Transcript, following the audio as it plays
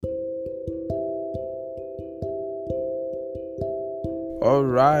All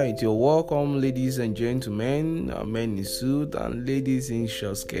right, you're welcome, ladies and gentlemen, men in suit and ladies in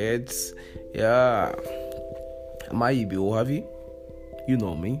short skirts. Yeah, am I Ibi Ohavi? You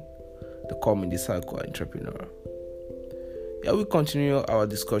know me, the comedy cycle entrepreneur. Yeah, we continue our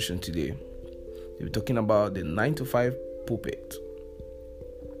discussion today. We're talking about the 9-to-5 pulpit.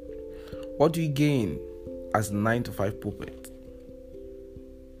 What do you gain as a 9-to-5 pulpit?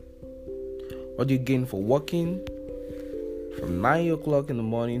 What do you gain for working from 9 o'clock in the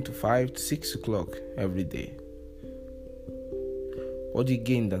morning to 5 to 6 o'clock every day? What do you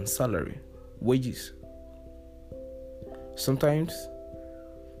gain than salary, wages? Sometimes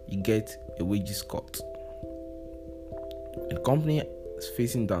you get a wages cut. The company is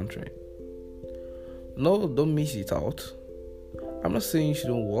facing downtrend. No, don't miss it out. I'm not saying you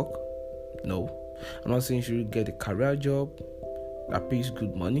shouldn't work. No. I'm not saying you should get a career job that pays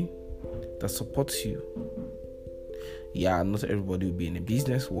good money, that supports you. Yeah, not everybody will be in the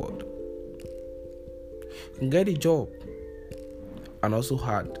business world. You can get a job and also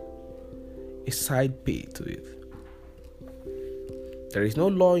add a side pay to it. There is no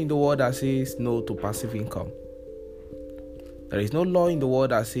law in the world that says no to passive income. There is no law in the world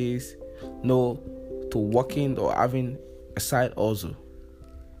that says no to working or having a side hustle.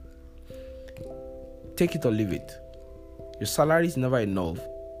 Take it or leave it. Your salary is never enough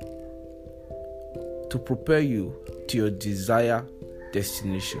to prepare you to your desired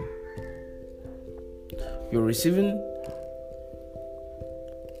destination. You're receiving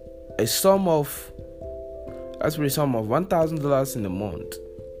a sum of $1,000 in a month.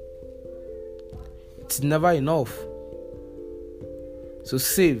 It's never enough. So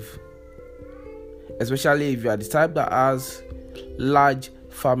save, especially if you are the type that has large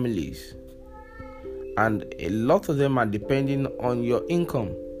families and a lot of them are depending on your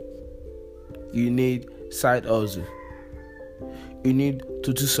income. You need side hustle. You need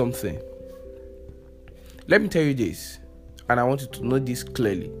to do something. Let me tell you this, and I want you to know this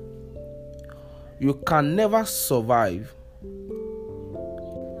clearly. You can never survive.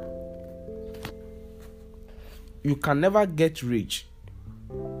 You can never get rich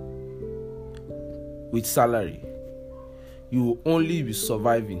with salary. You will only be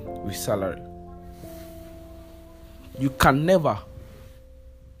surviving with salary. You can never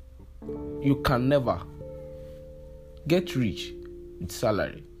get rich with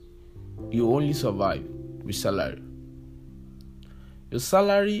salary. You only survive with salary. Your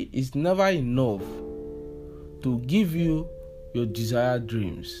salary is never enough to give you your desired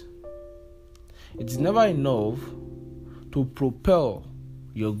dreams. It is never enough to propel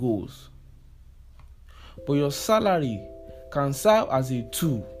your goals. But your salary can serve as a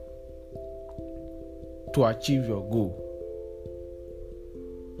tool to achieve your goal.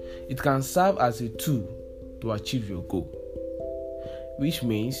 It can serve as a tool to achieve your goal, which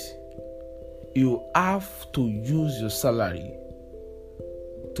means you have to use your salary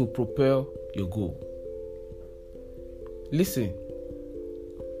to propel your goal. Listen,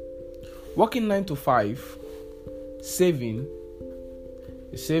 working 9 to 5, saving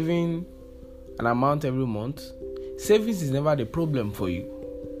an amount every month, savings is never the problem for you.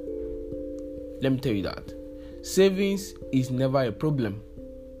 Let me tell you that. Savings is never a problem.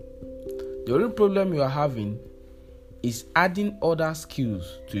 The only problem you are having is adding other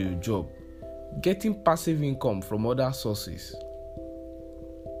skills to your job, getting passive income from other sources.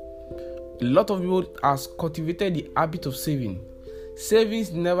 A lot of people has cultivated the habit of saving.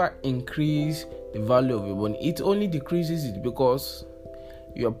 Savings never increase the value of your money. It only decreases it because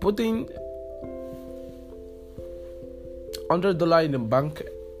you are putting $100 in the bank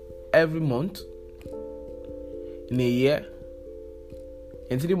every month. In a year,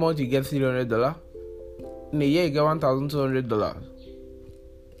 in 3 months you get $300. In a year you get $1,200.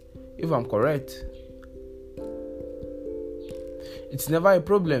 If I'm correct, it's never a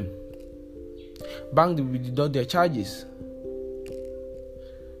problem. Bank will deduct their charges.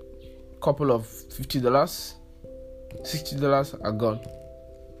 Couple of $50, $60 are gone.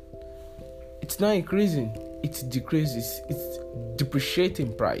 It's not increasing, it decreases. It's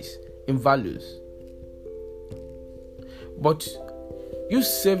depreciating price in values. But you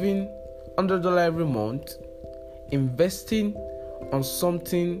saving $100 every month, investing on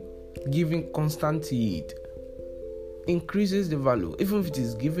something giving constant yield increases the value. Even if it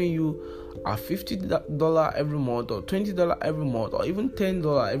is giving you a $50 every month or $20 every month or even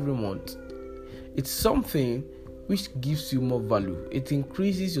 $10 every month, it's something which gives you more value. It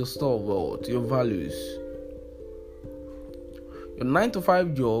increases your store of wealth, your values. Your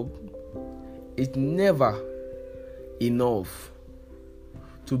 9-to-5 job is never enough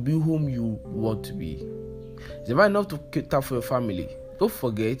to be whom you want to be. It's never enough to cater for your family. Don't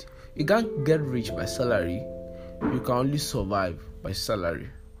forget, you can't get rich by salary. You can only survive by salary.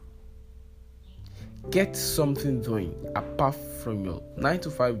 Get something doing apart from your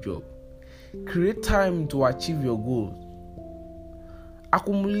 9-to-5 job. Create time to achieve your goals.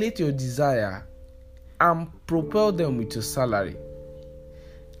 Accumulate your desire and propel them with your salary.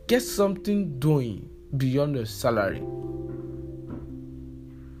 Get something doing beyond your salary.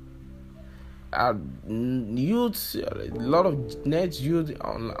 Youth, a lot of net youth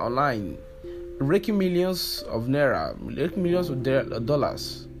online, raking millions of naira, raking millions of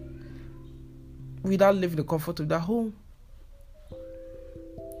dollars, without living the comfort of their home.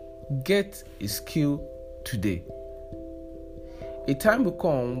 Get a skill today. A time will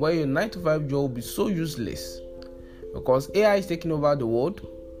come where your 9-to-5 job will be so useless because AI is taking over the world.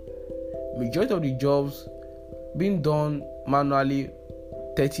 Majority of the jobs being done manually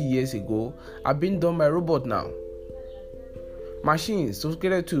 30 years ago are being done by robot now. Machines,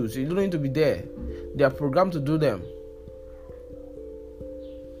 sophisticated tools, you don't need to be there. They are programmed to do them.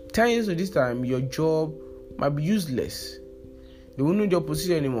 10 years of this time, your job might be useless. They won't need your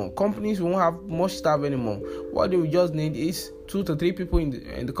position anymore. Companies won't have much staff anymore. What they will just need is 2 to 3 people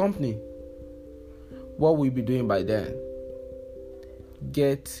in the company. What will you be doing by then?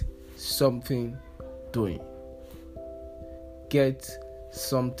 Get something doing. Get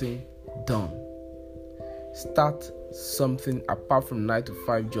something done. Start something apart from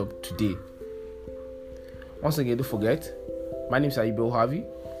 9-to-5 job today. Once again, don't forget, my name is Ayibe Ohavi.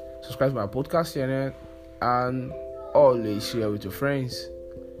 Subscribe to my podcast channel and always share with your friends.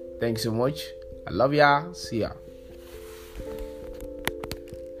 Thanks so much. I love ya. See ya.